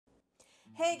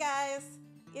Hey guys,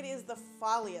 it is the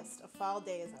falliest of fall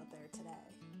days out there today.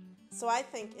 So I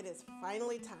think it is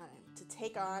finally time to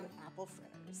take on apple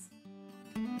fritters.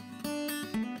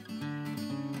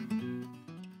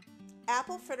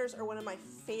 Apple fritters are one of my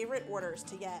favorite orders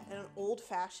to get at an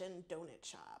old-fashioned donut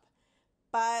shop.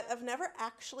 But I've never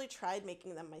actually tried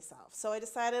making them myself, so I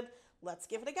decided let's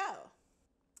give it a go.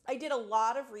 I did a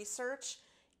lot of research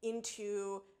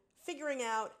into figuring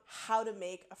out how to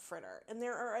make a fritter. And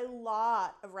there are a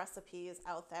lot of recipes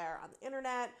out there on the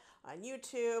internet, on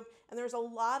YouTube, and there's a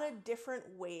lot of different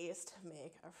ways to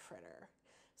make a fritter.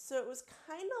 So it was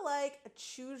kind of like a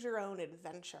choose your own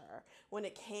adventure when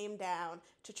it came down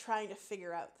to trying to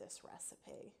figure out this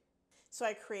recipe. So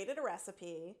I created a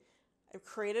recipe, I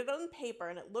created it on paper,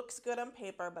 and it looks good on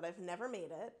paper, but I've never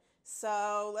made it.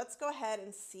 So let's go ahead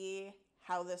and see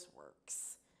how this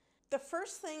works. The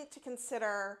first thing to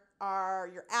consider are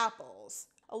your apples.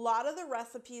 A lot of the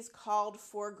recipes called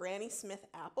for Granny Smith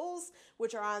apples,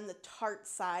 which are on the tart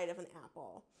side of an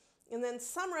apple. And then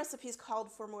some recipes called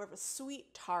for more of a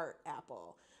sweet tart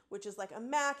apple, which is like a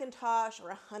Macintosh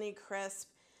or a Honey Crisp.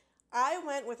 I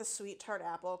went with a sweet tart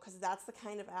apple because that's the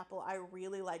kind of apple I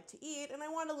really like to eat, and I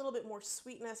want a little bit more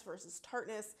sweetness versus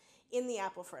tartness in the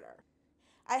apple fritter.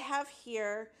 I have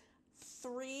here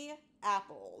 3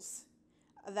 apples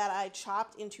that I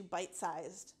chopped into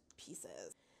bite-sized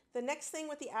pieces. The next thing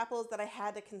with the apples that I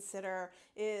had to consider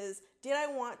is, did I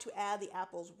want to add the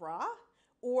apples raw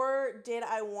or did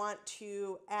I want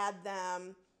to add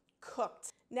them cooked?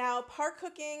 Now, par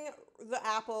cooking the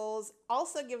apples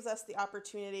also gives us the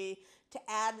opportunity to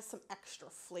add some extra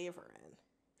flavor in.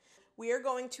 We are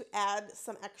going to add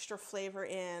some extra flavor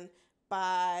in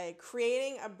by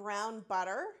creating a brown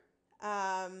butter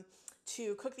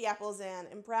to cook the apples in.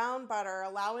 And brown butter,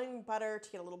 allowing butter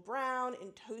to get a little brown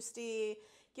and toasty,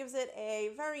 gives it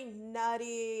a very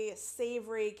nutty,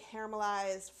 savory,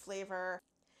 caramelized flavor.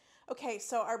 Okay,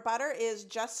 so our butter is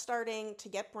just starting to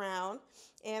get brown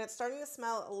and it's starting to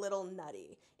smell a little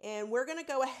nutty. And we're gonna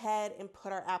go ahead and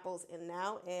put our apples in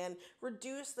now and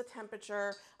reduce the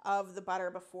temperature of the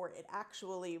butter before it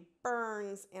actually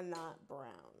burns and not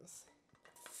browns.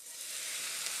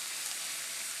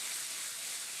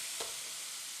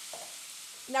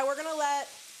 Now we're gonna let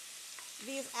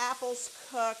these apples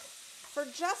cook for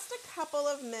just a couple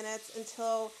of minutes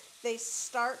until they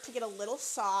start to get a little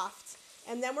soft,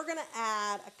 and then we're gonna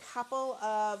add a couple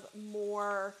of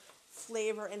more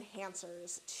flavor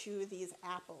enhancers to these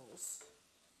apples.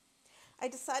 I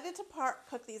decided to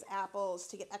cook these apples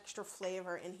to get extra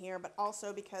flavor in here, but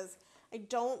also because I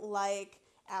don't like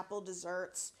apple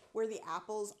desserts where the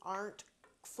apples aren't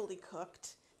fully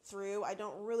cooked through. I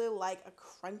don't really like a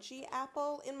crunchy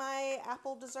apple in my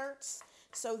apple desserts.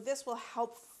 So this will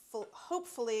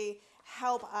hopefully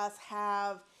help us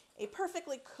have a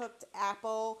perfectly cooked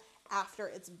apple after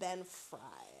it's been fried.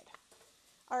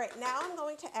 All right, now I'm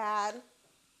going to add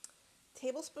a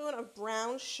tablespoon of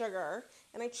brown sugar.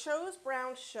 And I chose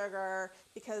brown sugar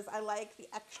because I like the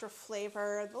extra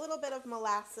flavor. The little bit of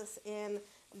molasses in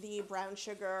the brown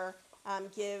sugar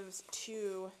gives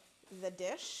to the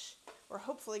dish, or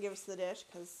hopefully gives to the dish,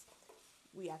 because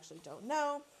we actually don't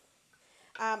know.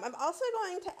 I'm also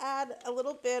going to add a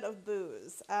little bit of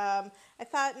booze. I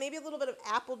thought maybe a little bit of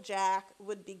Applejack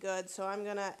would be good, so I'm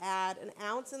gonna add an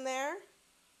ounce in there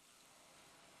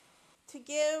to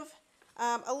give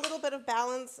a little bit of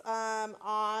balance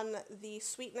on the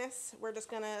sweetness. We're just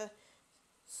gonna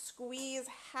squeeze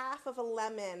half of a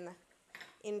lemon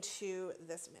into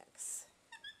this mix.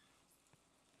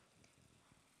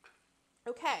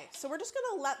 Okay, so we're just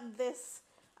gonna let this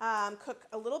cook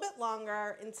a little bit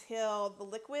longer until the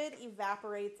liquid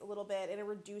evaporates a little bit and it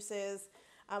reduces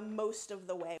most of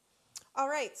the way. All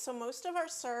right, so most of our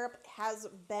syrup has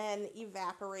been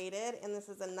evaporated, and this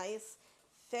is a nice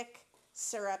thick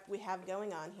syrup we have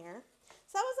going on here.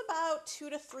 So that was about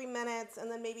 2 to 3 minutes, and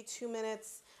then maybe 2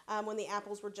 minutes when the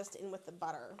apples were just in with the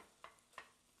butter.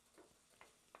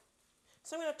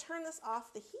 So I'm gonna turn this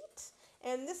off the heat,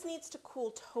 and this needs to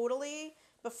cool totally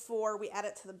before we add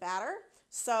it to the batter.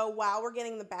 So while we're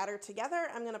getting the batter together,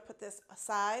 I'm gonna put this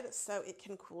aside so it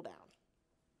can cool down.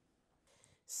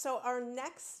 So our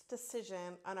next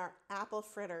decision on our apple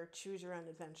fritter choose your own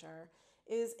adventure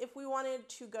is if we wanted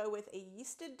to go with a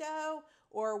yeasted dough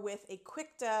or with a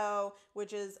quick dough,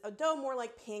 which is a dough more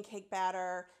like pancake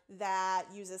batter that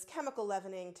uses chemical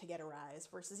leavening to get a rise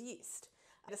versus yeast.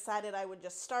 I decided I would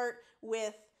just start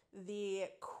with the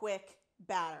quick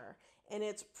batter, and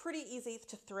it's pretty easy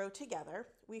to throw together.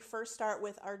 We first start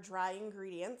with our dry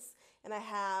ingredients, and I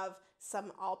have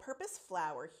some all-purpose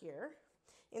flour here.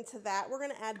 Into that, we're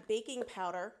going to add baking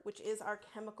powder, which is our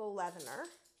chemical leavener.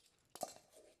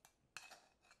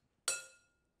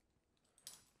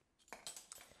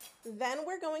 Then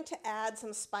we're going to add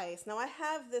some spice. Now I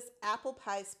have this apple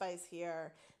pie spice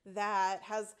here that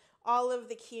has all of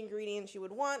the key ingredients you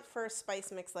would want for a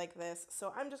spice mix like this.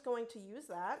 So I'm just going to use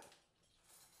that.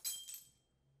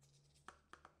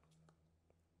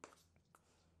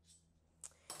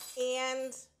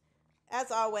 And as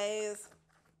always,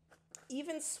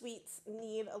 even sweets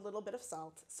need a little bit of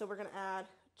salt. So we're going to add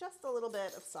just a little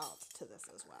bit of salt to this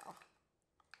as well.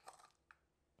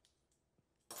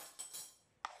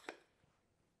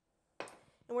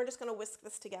 And we're just going to whisk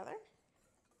this together.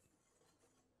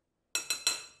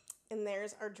 And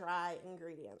there's our dry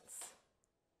ingredients.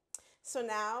 So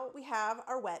now we have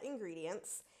our wet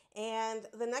ingredients. And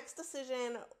the next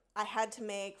decision I had to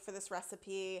make for this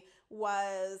recipe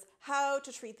was how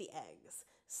to treat the eggs.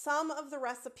 Some of the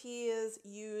recipes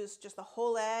use just the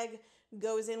whole egg,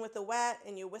 goes in with the wet,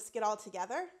 and you whisk it all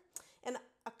together. And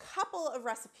a couple of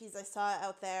recipes I saw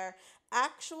out there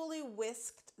actually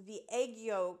whisked the egg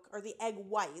yolk or the egg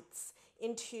whites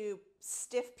into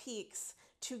stiff peaks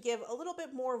to give a little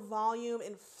bit more volume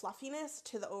and fluffiness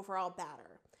to the overall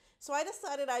batter. So I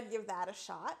decided I'd give that a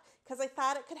shot because I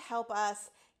thought it could help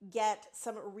us get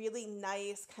some really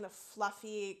nice kind of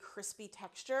fluffy, crispy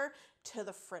texture to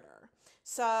the fritter.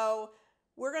 So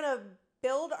we're gonna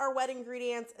build our wet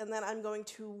ingredients and then I'm going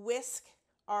to whisk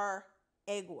our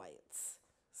egg whites.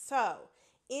 So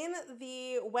in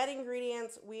the wet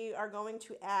ingredients, we are going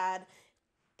to add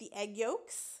the egg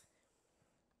yolks,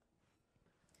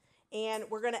 and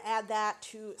we're going to add that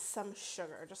to some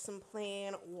sugar, just some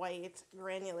plain white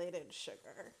granulated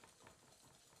sugar.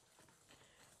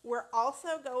 We're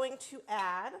also going to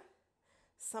add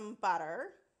some butter.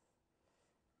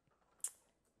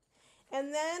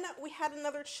 And then we had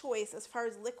another choice as far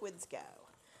as liquids go.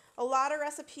 A lot of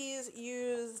recipes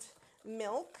used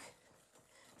milk.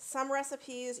 Some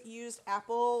recipes used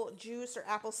apple juice or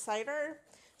apple cider.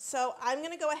 So I'm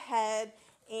going to go ahead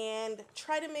and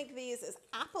try to make these as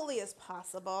appley as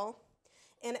possible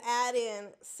and add in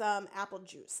some apple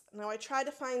juice. Now I tried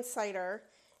to find cider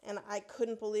and I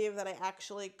couldn't believe that I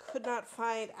actually could not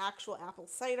find actual apple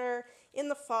cider in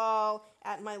the fall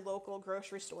at my local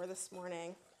grocery store this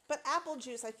morning. But apple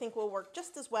juice I think will work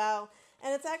just as well,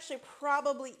 and it's actually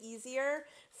probably easier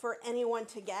for anyone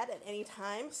to get at any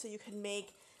time, so you can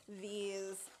make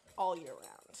these all year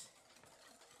round.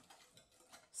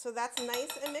 So that's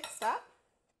nice and mixed up.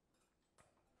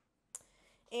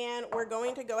 And we're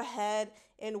going to go ahead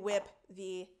and whip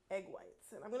the egg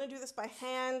whites. And I'm going to do this by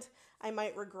hand. I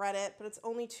might regret it, but it's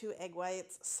only 2 egg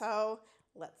whites. So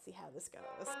let's see how this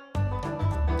goes.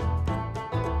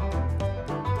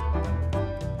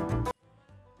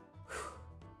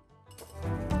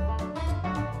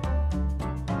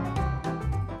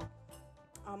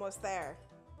 Almost there.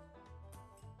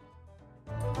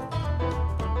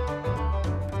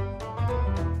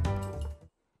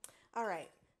 All right.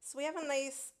 So we have a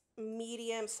nice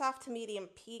medium, soft to medium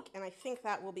peak, and I think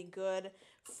that will be good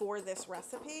for this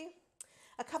recipe.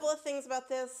 A couple of things about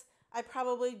this. I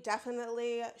probably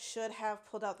definitely should have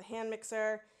pulled out the hand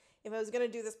mixer. If I was going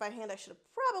to do this by hand, I should have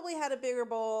probably had a bigger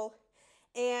bowl.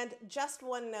 And just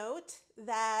one note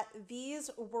that these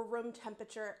were room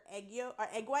temperature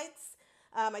egg whites.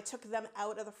 I took them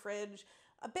out of the fridge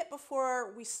a bit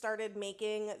before we started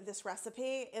making this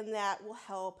recipe, and that will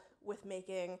help with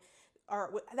making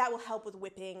that will help with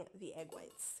whipping the egg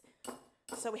whites.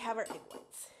 So we have our egg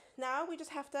whites. Now we just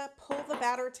have to pull the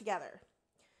batter together.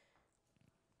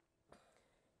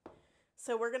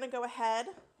 So we're going to go ahead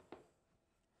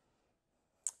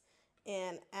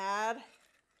and add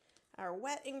our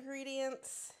wet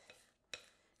ingredients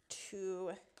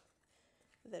to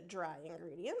the dry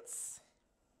ingredients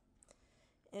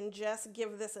and just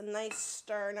give this a nice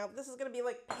stir. Now this is going to be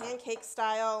like pancake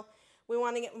style. We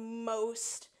want to get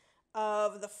most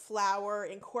of the flour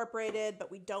incorporated,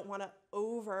 but we don't want to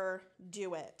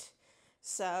overdo it.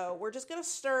 So we're just going to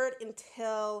stir it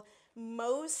until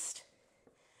most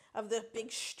of the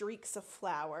big streaks of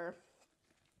flour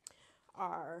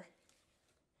are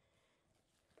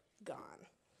gone.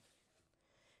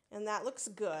 And that looks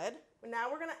good. Now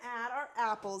we're going to add our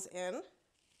apples in.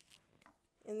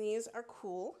 And these are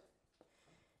cool.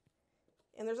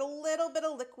 And there's a little bit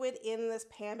of liquid in this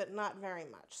pan, but not very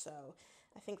much. So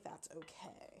I think that's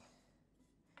okay.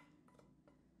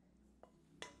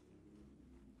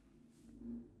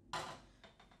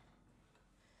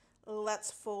 Let's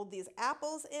fold these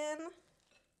apples in.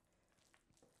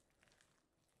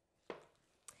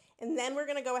 And then we're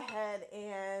going to go ahead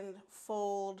and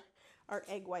fold our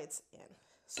egg whites in.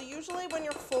 So usually when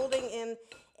you're folding in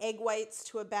egg whites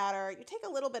to a batter, you take a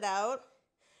little bit out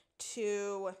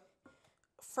to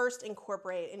first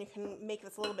incorporate, and you can make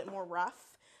this a little bit more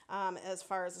rough as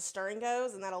far as the stirring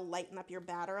goes, and that'll lighten up your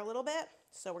batter a little bit.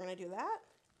 So we're going to do that.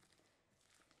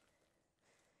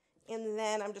 And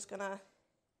then I'm just going to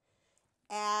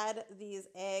add these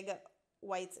egg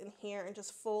whites in here and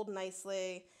just fold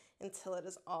nicely until it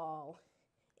is all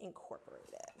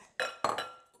incorporated.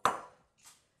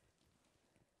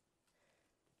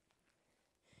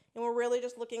 And we're really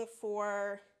just looking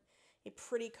for a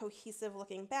pretty cohesive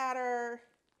looking batter.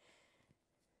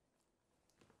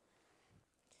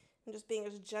 I'm just being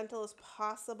as gentle as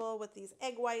possible with these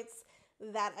egg whites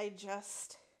that I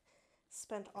just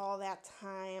spent all that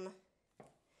time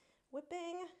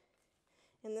whipping.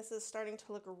 And this is starting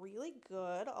to look really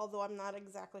good, although I'm not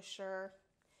exactly sure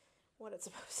what it's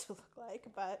supposed to look like,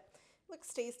 but it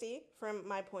looks tasty from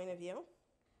my point of view.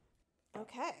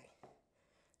 Okay,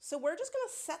 so we're just gonna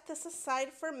set this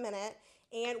aside for a minute,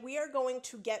 and we are going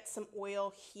to get some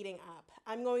oil heating up.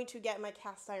 I'm going to get my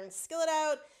cast iron skillet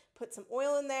out, put some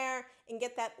oil in there, and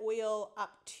get that oil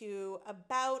up to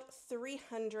about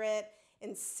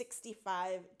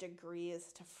 365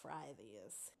 degrees to fry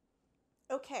these.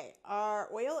 Okay,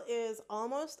 our oil is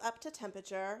almost up to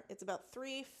temperature. It's about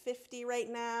 350 right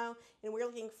now, and we're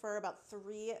looking for about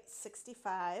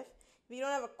 365. If you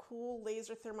don't have a cool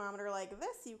laser thermometer like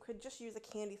this, you could just use a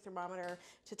candy thermometer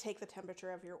to take the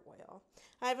temperature of your oil.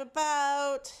 I have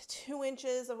about 2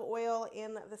 inches of oil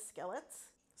in the skillets.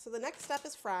 So the next step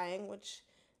is frying, which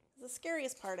is the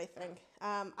scariest part, I think.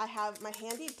 I have my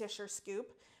handy disher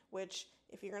scoop, which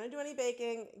if you're going to do any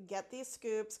baking, get these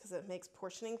scoops because it makes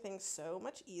portioning things so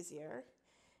much easier.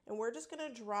 And we're just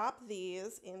going to drop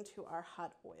these into our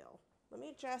hot oil. Let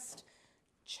me just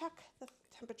check the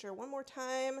temperature one more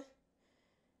time.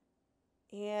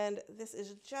 And this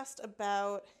is just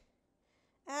about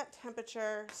at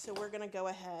temperature, so we're going to go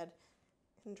ahead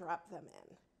and drop them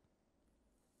in.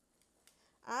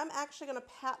 I'm actually going to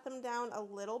pat them down a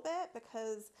little bit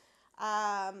because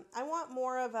I want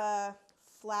more of a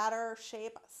flatter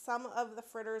shape. Some of the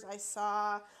fritters I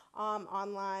saw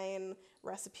online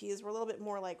recipes were a little bit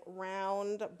more like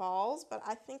round balls, but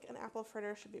I think an apple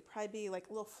fritter should probably be like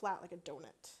a little flat like a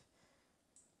donut.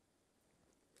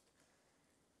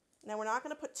 Now we're not going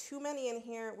to put too many in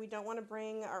here. We don't want to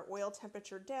bring our oil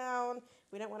temperature down.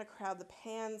 We don't want to crowd the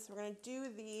pan, so we're going to do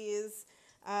these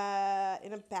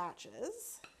in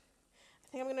batches. I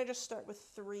think I'm going to just start with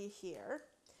 3 here.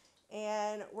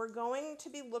 And we're going to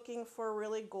be looking for a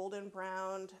really golden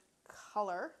browned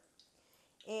color.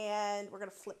 And we're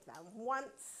going to flip them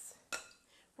once.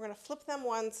 We're going to flip them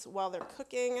once while they're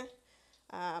cooking.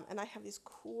 And I have these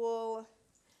cool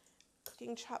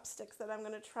cooking chopsticks that I'm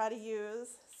going to try to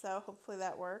use. So hopefully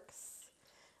that works.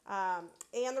 And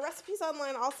the recipes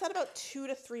online all said about 2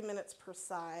 to 3 minutes per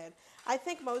side. I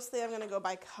think mostly I'm going to go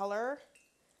by color.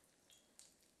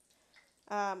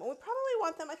 We probably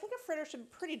want them, I think a fritter should be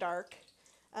pretty dark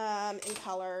in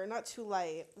color, not too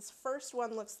light. This first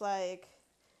one looks like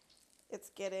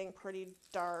it's getting pretty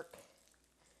dark.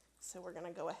 So we're going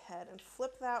to go ahead and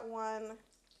flip that one.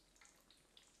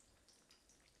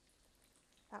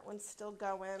 That one's still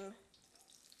going.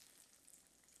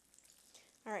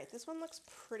 All right, this one looks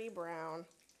pretty brown,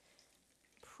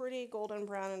 pretty golden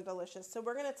brown and delicious. So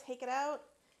we're going to take it out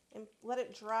and let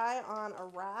it dry on a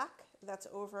rack that's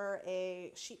over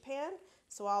a sheet pan,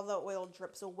 so all the oil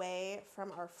drips away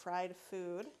from our fried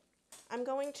food. I'm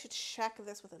going to check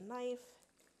this with a knife.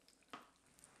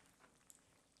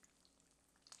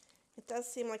 It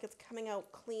does seem like it's coming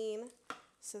out clean,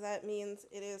 so that means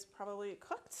it is probably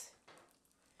cooked.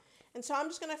 And so I'm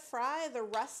just going to fry the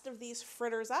rest of these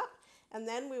fritters up, and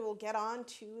then we will get on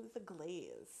to the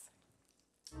glaze.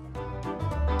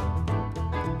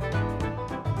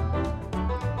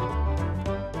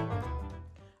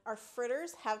 Our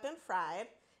fritters have been fried,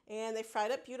 and they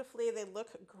fried up beautifully. They look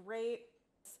great.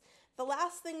 The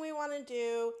last thing we want to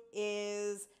do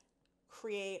is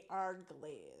create our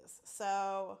glaze.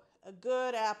 So a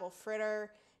good apple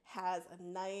fritter has a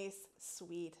nice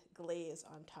sweet glaze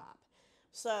on top.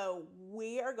 So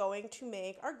we are going to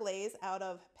make our glaze out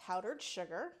of powdered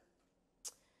sugar.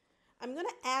 I'm going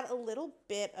to add a little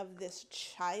bit of this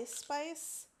chai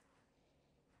spice.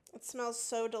 It smells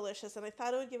so delicious, and I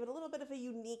thought it would give it a little bit of a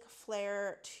unique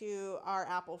flair to our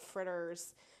apple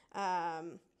fritters.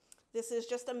 This is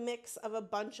just a mix of a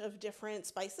bunch of different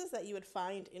spices that you would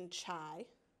find in chai.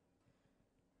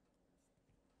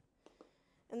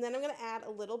 And then I'm going to add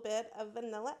a little bit of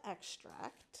vanilla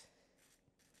extract.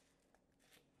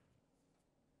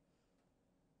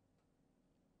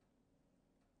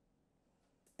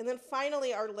 And then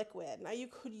finally our liquid. Now you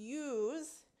could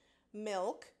use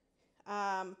milk,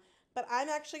 but I'm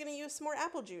actually going to use some more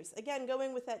apple juice. Again,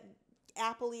 going with that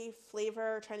appley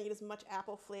flavor, trying to get as much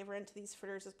apple flavor into these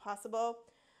fritters as possible.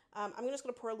 I'm just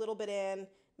going to pour a little bit in,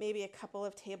 maybe a couple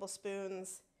of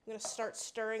tablespoons. I'm going to start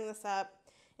stirring this up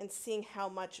and seeing how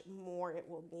much more it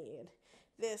will need.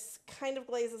 This kind of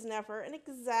glaze is never an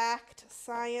exact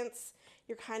science.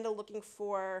 You're kind of looking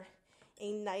for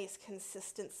a nice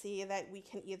consistency that we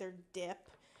can either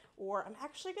dip, or I'm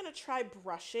actually going to try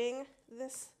brushing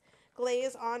this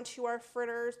glaze onto our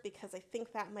fritters because I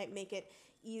think that might make it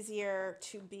easier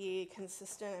to be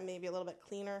consistent and maybe a little bit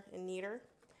cleaner and neater.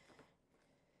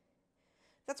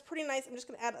 That's pretty nice. I'm just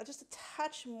going to add just a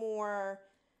touch more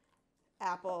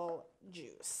apple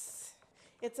juice.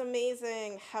 It's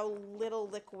amazing how little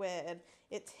liquid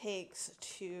it takes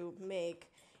to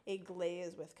make a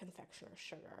glaze with confectioner's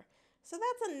sugar. So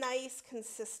that's a nice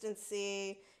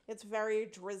consistency. It's very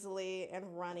drizzly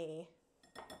and runny.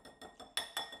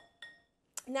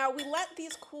 Now we let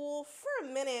these cool for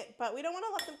a minute, but we don't want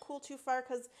to let them cool too far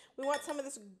because we want some of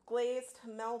this glaze to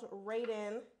melt right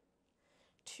in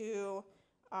to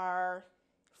our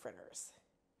fritters.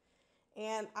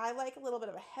 And I like a little bit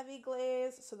of a heavy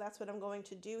glaze, so that's what I'm going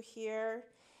to do here.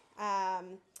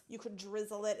 You could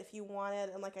drizzle it if you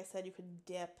wanted, and like I said, you could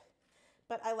dip.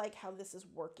 But I like how this is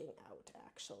working out,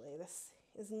 actually. This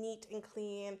is neat and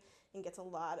clean and gets a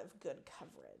lot of good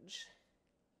coverage.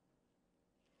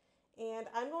 And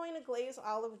I'm going to glaze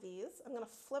all of these. I'm going to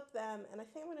flip them, and I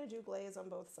think I'm going to do glaze on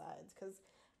both sides because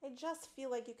I just feel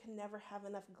like you can never have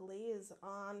enough glaze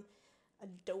on a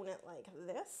donut like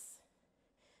this.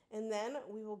 And then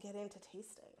we will get into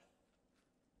tasting.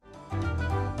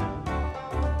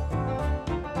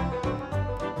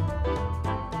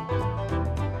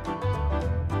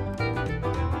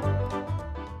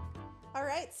 All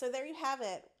right, so there you have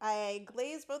it. I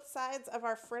glazed both sides of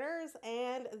our fritters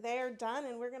and they're done,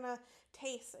 and we're gonna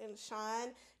taste. And Sean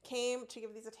came to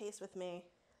give these a taste with me.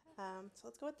 So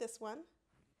let's go with this one.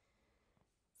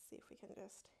 Let's see if we can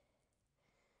just.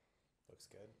 Looks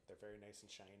good. They're very nice and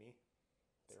shiny.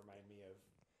 They remind me of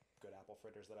good apple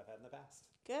fritters that I've had in the past.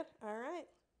 Good. All right.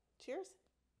 Cheers.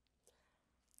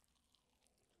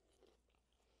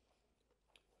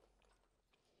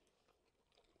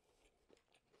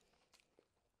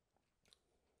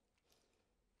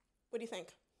 What do you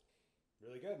think?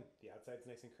 Really good. The outside's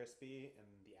nice and crispy, and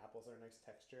the apples are a nice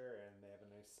texture, and they have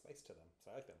a nice spice to them.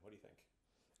 So I like them. What do you think?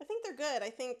 I think they're good. I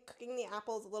think cooking the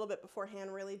apples a little bit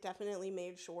beforehand really definitely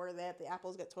made sure that the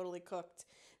apples get totally cooked.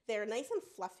 They're nice and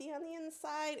fluffy on the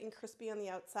inside and crispy on the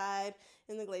outside,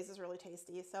 and the glaze is really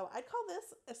tasty. So I'd call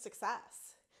this a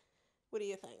success. What do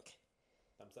you think?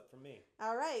 Thumbs up from me.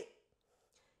 All right.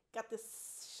 Got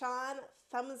this Sean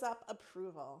thumbs up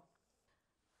approval.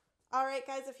 All right,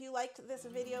 guys, if you liked this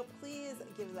video, please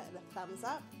give that a thumbs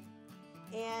up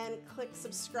and click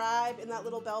subscribe and that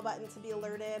little bell button to be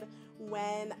alerted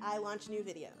when I launch new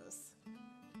videos.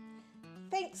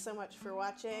 Thanks so much for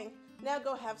watching. Now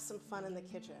go have some fun in the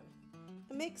kitchen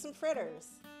and make some fritters.